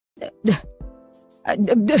Ew,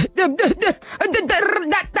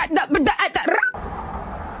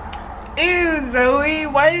 Zoe,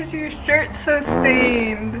 why is your shirt so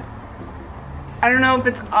stained? I don't know if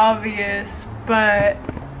it's obvious, but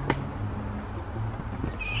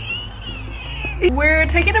we're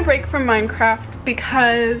taking a break from Minecraft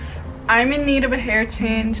because I'm in need of a hair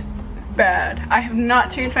change bad. I have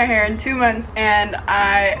not changed my hair in 2 months and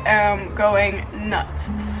I am going nuts.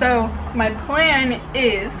 So my plan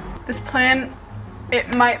is,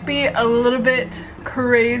 it might be a little bit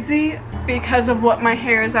crazy because of what my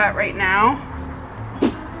hair is at right now,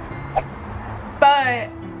 but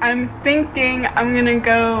I'm thinking I'm gonna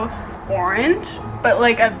go orange, but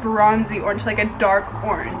like a bronzy orange, like a dark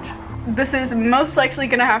orange. This is most likely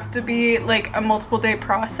gonna have to be like a multiple day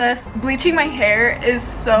process. Bleaching my hair is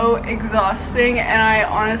so exhausting and I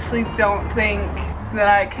honestly don't think that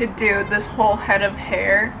I could do this whole head of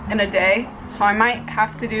hair in a day. So I might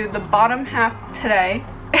have to do the bottom half today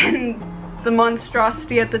and the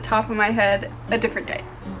monstrosity at the top of my head a different day.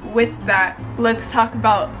 With that, let's talk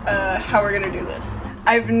about how we're gonna do this.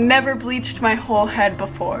 I've never bleached my whole head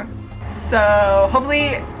before, so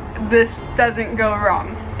hopefully this doesn't go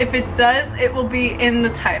wrong. If it does, it will be in the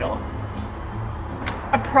title.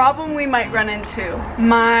 A problem we might run into: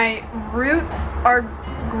 my roots are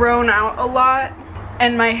grown out a lot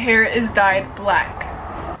and my hair is dyed black.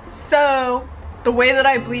 So the way that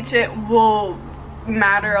I bleach it will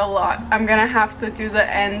matter a lot. I'm gonna have to do the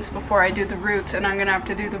ends before I do the roots, and I'm gonna have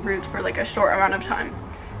to do the roots for like a short amount of time.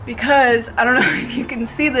 Because, I don't know if you can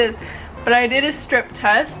see this, but I did a strip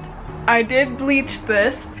test. I did bleach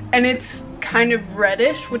this, and it's kind of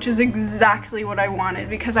reddish, which is exactly what I wanted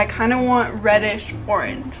because I kind of want reddish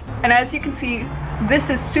orange. And as you can see, this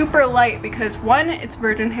is super light because 1, it's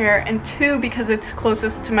virgin hair, and 2, because it's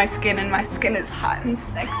closest to my skin and my skin is hot and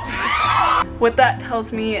sexy. What that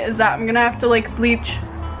tells me is that I'm gonna have to like bleach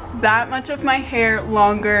that much of my hair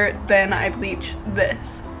longer than I bleach this.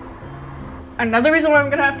 Another reason why I'm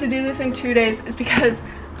gonna have to do this in 2 days is because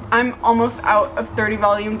I'm almost out of 30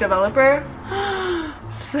 volume developer.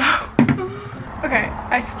 So, okay,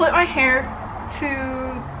 I split my hair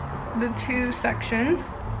to the 2 sections.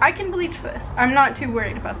 I can bleach this. I'm not too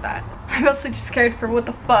worried about that. I'm also just scared for what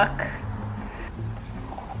the fuck.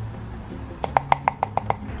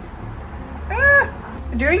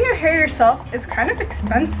 Doing your hair yourself is kind of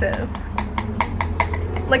expensive.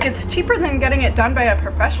 Like, it's cheaper than getting it done by a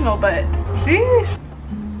professional, but sheesh.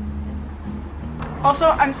 Also,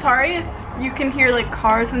 I'm sorry if you can hear like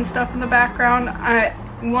cars and stuff in the background.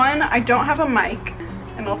 One, I don't have a mic,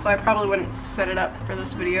 and also I probably wouldn't set it up for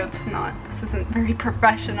this video. This isn't very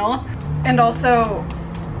professional. And also,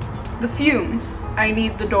 the fumes. I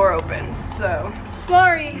need the door open, so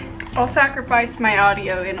sorry. I'll sacrifice my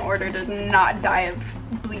audio in order to not die of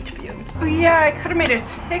bleach fumes. Oh yeah, I could have made a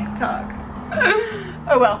TikTok.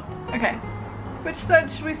 Oh well, okay. Which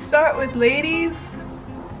side should we start with, ladies?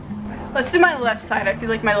 Let's do my left side. I feel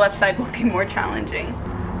like my left side will be more challenging.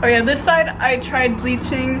 Oh yeah, this side I tried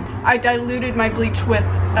bleaching. I diluted my bleach with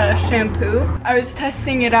shampoo. I was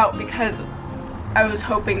testing it out because I was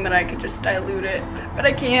hoping that I could just dilute it, but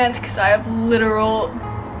I can't because I have literal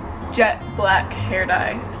jet black hair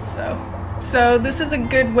dye. So this is a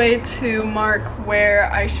good way to mark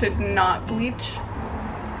where I should not bleach.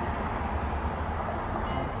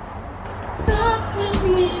 Talk to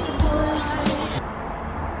me,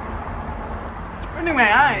 Running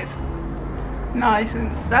my eyes. Nice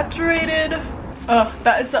and saturated. Ugh,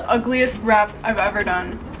 that is the ugliest wrap I've ever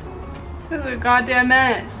done. This is a goddamn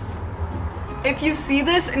mess. If you see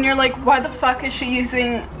this and you're like, why the fuck is she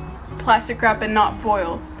using plastic wrap and not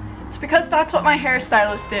foil? It's because that's what my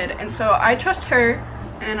hairstylist did, and so I trust her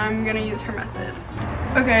and I'm gonna use her method.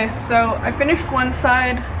 Okay, so I finished one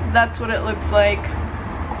side. That's what it looks like.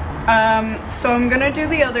 So I'm gonna do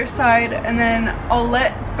the other side, and then I'll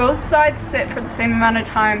let both sides sit for the same amount of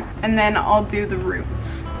time, and then I'll do the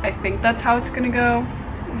roots. I think that's how it's gonna go.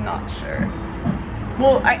 I'm not sure.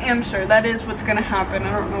 Well, I am sure that is what's gonna happen.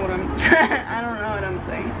 I don't know what I'm I don't know what I'm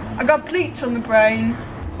saying. I got bleach on the brain.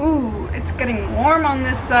 Ooh, it's getting warm on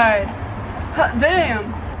this side. Hot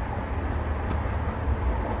damn.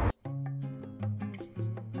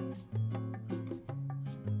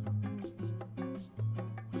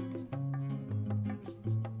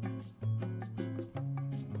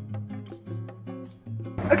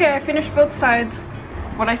 Okay, I finished both sides.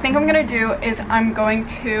 What I think I'm gonna do is I'm going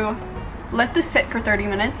to let this sit for 30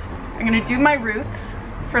 minutes. I'm gonna do my roots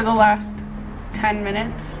for the last 10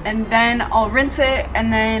 minutes, and then I'll rinse it,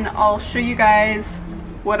 and then I'll show you guys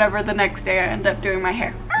whatever the next day I end up doing my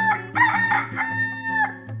hair.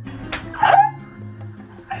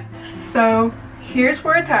 So here's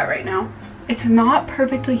where it's at right now. It's not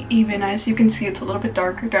perfectly even. As you can see, it's a little bit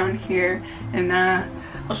darker down here, and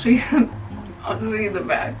I'll show you the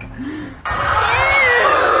back.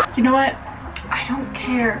 You know what? I don't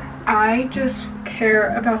care. I just care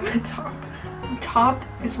about the top. The top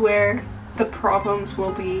is where the problems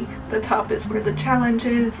will be. The top is where the challenge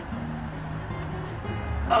is.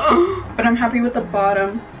 But I'm happy with the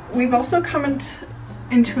bottom. We've also come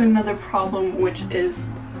into another problem, which is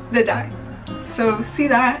the dye. So see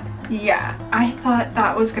that? Yeah, I thought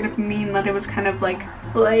that was gonna mean that it was kind of like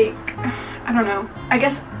I don't know. I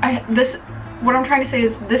guess what I'm trying to say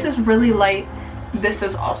is this is really light. This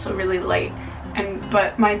is also really light.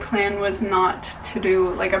 But my plan was not to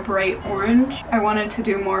do like a bright orange. I wanted to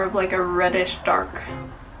do more of like a reddish dark.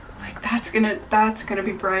 Like that's gonna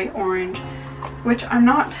be bright orange, which I'm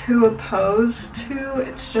not too opposed to.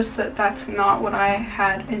 It's just that that's not what I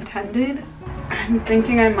had intended. I'm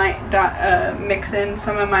thinking I might mix in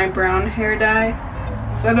some of my brown hair dye.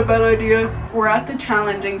 Is that a bad idea? We're at the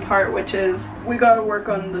challenging part, which is we gotta work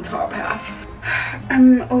on the top half.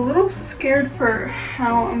 I'm a little scared for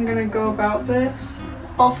how I'm gonna go about this.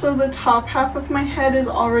 Also, the top half of my head is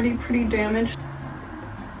already pretty damaged.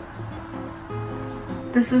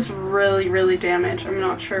 This is really, really damaged. I'm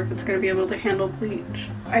not sure if it's gonna be able to handle bleach.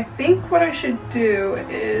 I think what I should do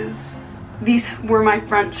is, these were my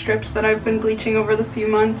front strips that I've been bleaching over the few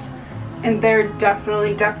months, and they're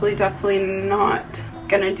definitely not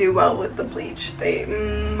gonna do well with the bleach. They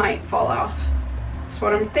might fall off. So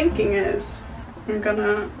what I'm thinking is, I'm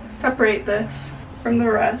gonna separate this from the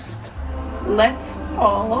rest. Let's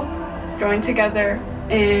all join together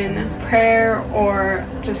in prayer or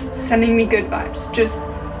just sending me good vibes. Just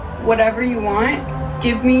whatever you want.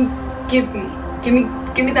 Give me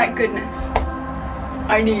that goodness.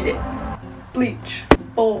 I need it. Bleach.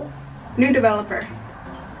 Bowl. New developer.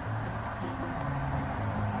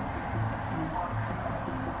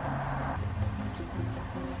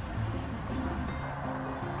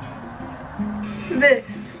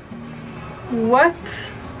 This. What?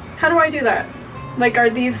 How do I do that? Like, are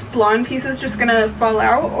these blonde pieces just gonna fall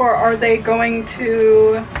out, or are they going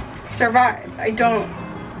to survive? I don't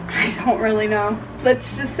really know.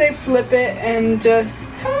 Let's just say flip it and just,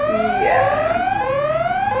 yeah.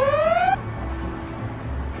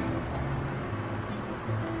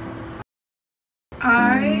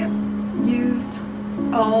 I used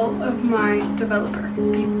all of my developer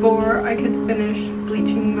before I could finish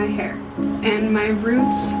bleaching my hair. And my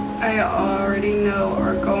roots, I already know,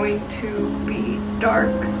 are going to be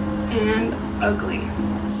dark and ugly.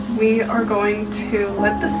 We are going to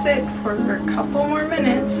let this sit for a couple more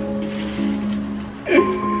minutes.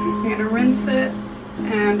 I'm gonna rinse it,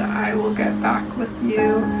 and I will get back with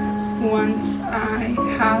you once I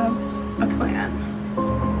have a plan.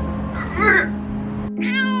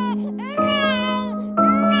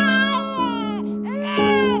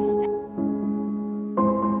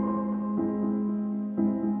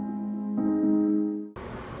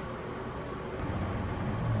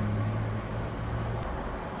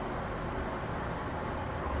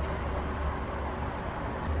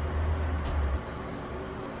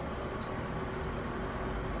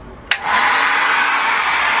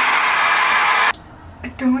 I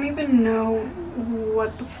don't even know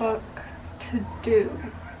what the fuck to do.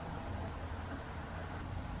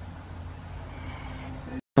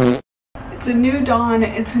 It's a new dawn,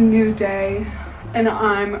 it's a new day, and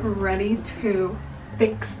I'm ready to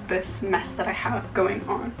fix this mess that I have going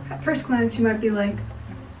on. At first glance, you might be like,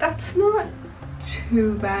 that's not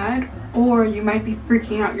too bad. Or you might be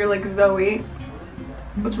freaking out, you're like, Zoe,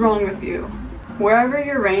 what's wrong with you? Wherever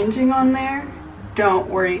you're ranging on there, don't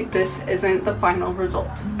worry, this isn't the final result.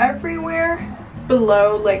 Everywhere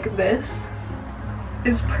below like this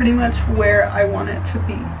is pretty much where I want it to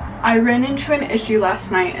be. I ran into an issue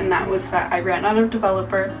last night, and that was that I ran out of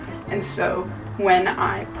developer, and so when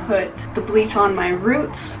I put the bleach on my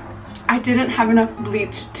roots, I didn't have enough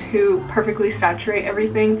bleach to perfectly saturate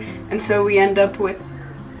everything, and so we end up with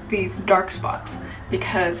these dark spots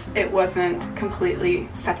because it wasn't completely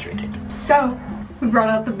saturated. So we brought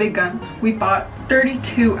out the big guns. We bought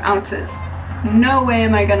 32 ounces. No way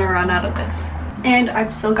am I gonna run out of this. And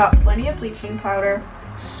I've still got plenty of bleaching powder,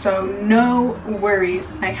 so no worries,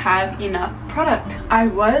 I have enough product. I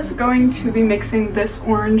was going to be mixing this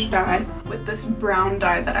orange dye with this brown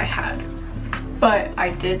dye that I had, but I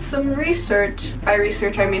did some research. By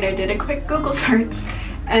research I mean I did a quick Google search,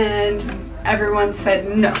 and everyone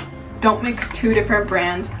said no, don't mix two different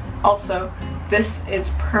brands. Also, this is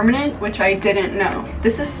permanent, which I didn't know.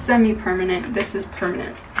 This is semi-permanent, this is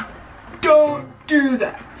permanent. Don't do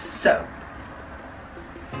that. So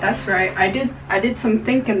That's right, I did some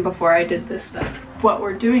thinking before I did this stuff. What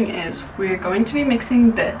we're doing is we're going to be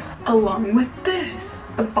mixing this along with this.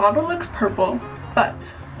 The bottle looks purple, but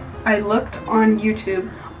I looked on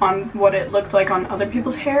YouTube on what it looked like on other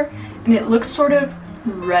people's hair, and it looks sort of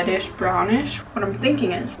reddish brownish. What I'm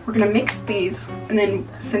thinking is we're gonna mix these, and then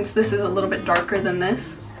since this is a little bit darker than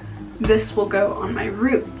this will go on my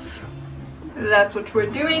roots. That's what we're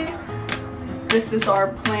doing. This is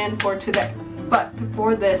our plan for today. But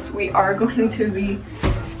before this, we are going to be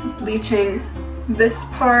bleaching this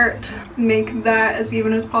part, make that as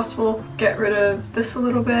even as possible, get rid of this a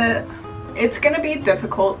little bit. It's gonna be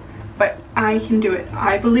difficult, but I can do it.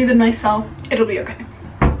 I believe in myself. It'll be okay.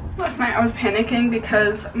 Last night I was panicking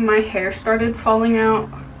because my hair started falling out.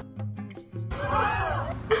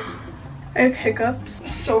 I have hiccups.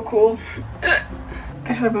 So cool.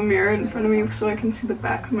 I have a mirror in front of me so I can see the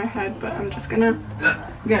back of my head, but I'm just gonna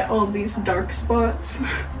get all these dark spots.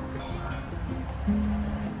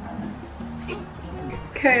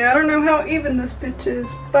 Okay, I don't know how even this bitch is,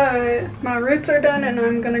 but my roots are done and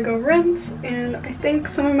I'm gonna go rinse, and I think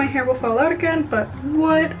some of my hair will fall out again, but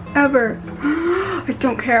whatever. I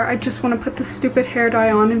don't care. I just want to put this stupid hair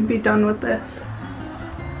dye on and be done with this.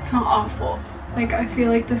 It's not awful. Like, I feel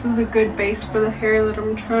like this is a good base for the hair that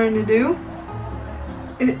I'm trying to do.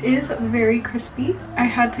 It is very crispy. I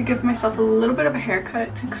had to give myself a little bit of a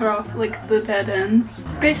haircut to cut off like the dead ends.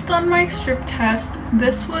 Based on my strip test,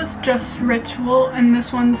 this was just Ritual and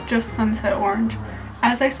this one's just Sunset Orange.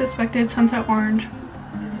 As I suspected, Sunset Orange,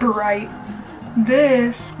 bright.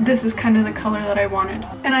 This is kind of the color that I wanted.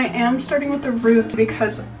 And I am starting with the roots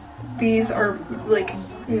because these are like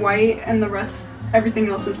white and the rest, everything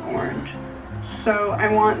else is orange. So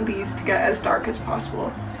I want these to get as dark as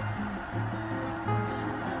possible.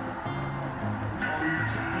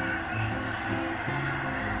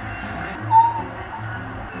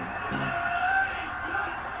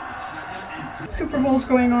 Super Bowl's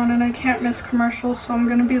going on and I can't miss commercials, so I'm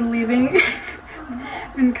gonna be leaving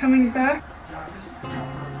and coming back.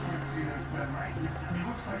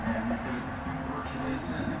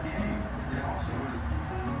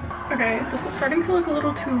 Okay, this is starting to look a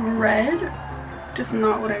little too red. Just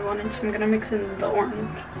not what I wanted, so I'm gonna mix in the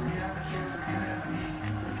orange.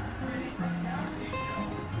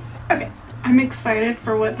 Okay, I'm excited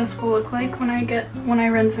for what this will look like when I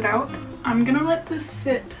rinse it out. I'm gonna let this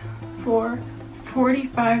sit for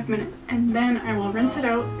 45 minutes and then I will rinse it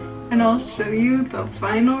out and I'll show you the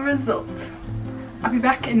final result. I'll be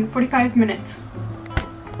back in 45 minutes.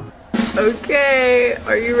 Okay,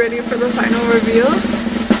 are you ready for the final reveal?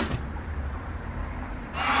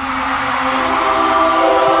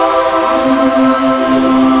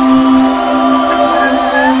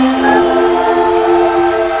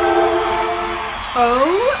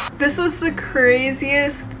 Oh, this was the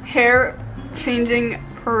craziest hair changing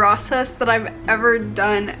process that I've ever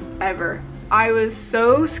done ever. I was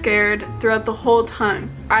so scared throughout the whole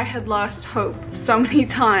time. I had lost hope so many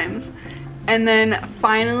times. And then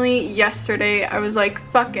finally yesterday I was like,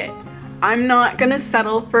 fuck it. I'm not gonna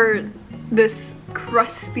settle for this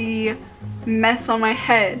crusty mess on my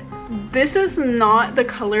head. This is not the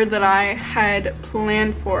color that I had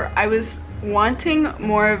planned for. I was wanting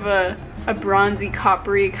more of a bronzy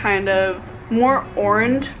coppery kind of, more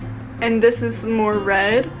orange, and this is more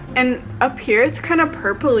red. And up here it's kind of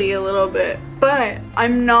purpley a little bit, but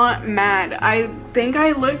I'm not mad. I think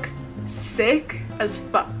I look sick as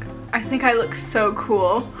fuck. I think I look so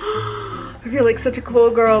cool. I feel like such a cool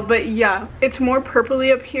girl, but yeah, it's more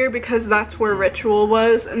purpley up here because that's where Ritual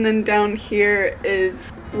was, and then down here is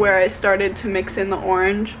where I started to mix in the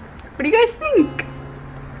orange. What do you guys think?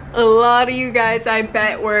 A lot of you guys, I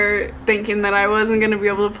bet, were thinking that I wasn't gonna be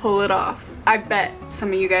able to pull it off. I bet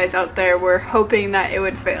some of you guys out there were hoping that it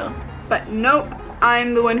would fail. But nope,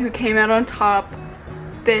 I'm the one who came out on top.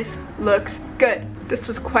 This looks good. This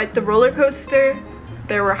was quite the roller coaster.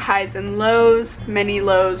 There were highs and lows, many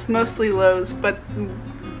lows, mostly lows, but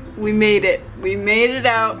we made it. We made it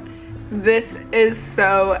out. This is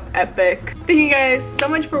so epic. Thank you guys so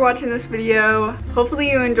much for watching this video.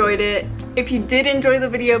 Hopefully you enjoyed it. If you did enjoy the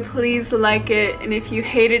video, please like it. And if you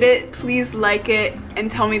hated it, please like it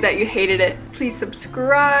and tell me that you hated it. Please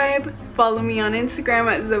subscribe. Follow me on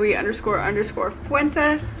Instagram at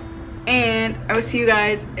Zoe__Fuentes. And I will see you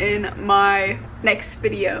guys in my next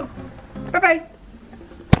video. Bye bye.